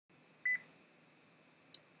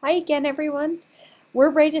Hi again, everyone. We're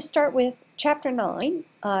ready to start with Chapter 9.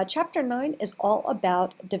 Chapter 9 is all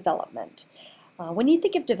about development. When you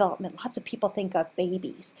think of development, lots of people think of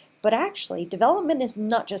babies, but actually development is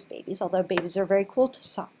not just babies, although babies are a very cool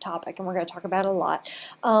topic and we're going to talk about it a lot.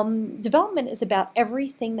 Development is about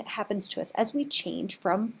everything that happens to us as we change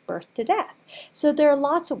from birth to death. So there are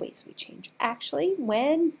lots of ways we change. Actually,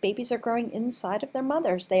 when babies are growing inside of their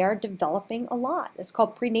mothers, they are developing a lot. It's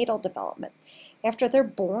called prenatal development. After they're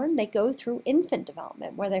born, they go through infant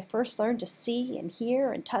development, where they first learn to see and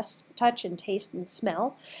hear and touch and taste and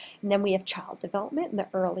smell. And then we have child development in the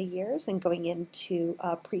early years and going into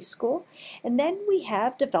preschool. And then we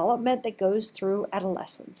have development that goes through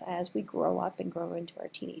adolescence as we grow up and grow into our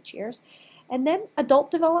teenage years. And then adult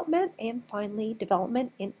development, and finally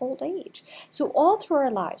development in old age. So all through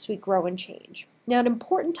our lives we grow and change. Now, an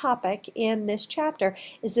important topic in this chapter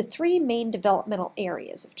is the three main developmental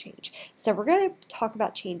areas of change. So we're going to talk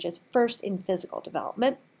about changes first in physical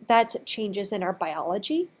development. That's changes in our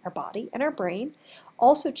biology, our body, and our brain.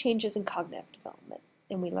 Also changes in cognitive development.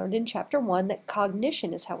 And we learned in Chapter 1 that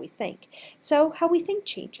cognition is how we think. So how we think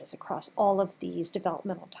changes across all of these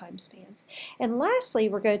developmental time spans. And lastly,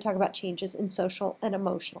 we're going to talk about changes in social and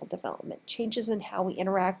emotional development, changes in how we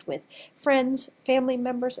interact with friends, family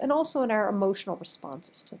members, and also in our emotional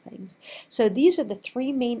responses to things. So these are the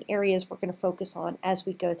three main areas we're going to focus on as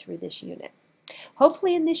we go through this unit.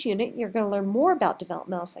 Hopefully in this unit you're going to learn more about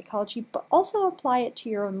developmental psychology, but also apply it to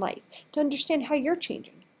your own life to understand how you're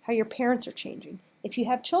changing, how your parents are changing. If you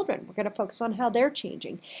have children, we're going to focus on how they're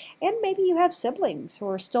changing. And maybe you have siblings who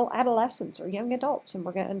are still adolescents or young adults, and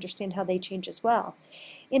we're going to understand how they change as well.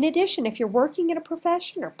 In addition, if you're working in a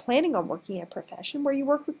profession or planning on working in a profession where you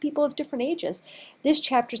work with people of different ages, this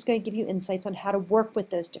chapter is going to give you insights on how to work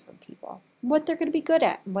with those different people, what they're going to be good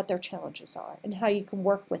at and what their challenges are, and how you can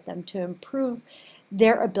work with them to improve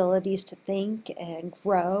their abilities to think and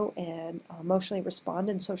grow and emotionally respond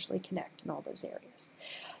and socially connect in all those areas.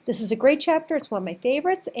 This is a great chapter. It's one of my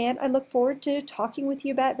favorites, and I look forward to talking with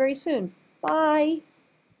you about it very soon. Bye!